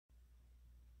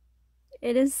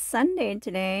It is Sunday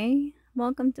today.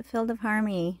 Welcome to Field of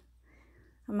Harmony.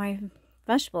 My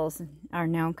vegetables are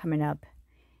now coming up.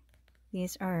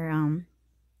 These are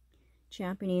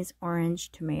Japanese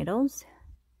orange tomatoes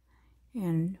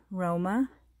and Roma,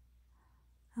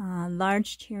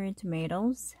 large cherry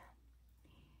tomatoes,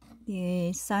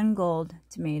 the sun gold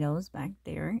tomatoes back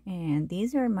there, and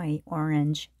these are my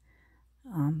orange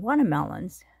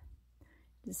watermelons.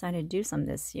 Decided to do some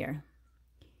this year.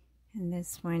 And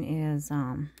this one is,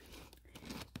 I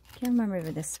can't remember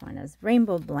what this one is,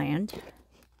 Rainbow Blend.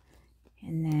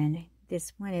 And then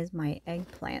this one is my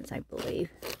eggplants, I believe.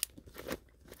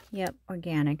 Yep,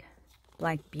 organic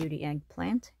Black Beauty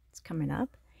eggplant. It's coming up.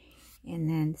 And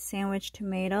then sandwich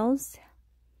tomatoes.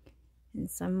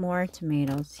 And some more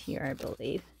tomatoes here, I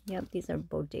believe. Yep, these are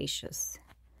bodacious.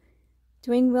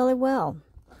 Doing really well.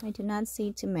 I did not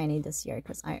see too many this year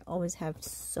because I always have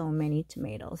so many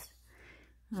tomatoes.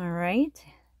 All right.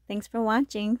 Thanks for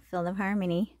watching Field of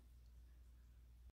Harmony.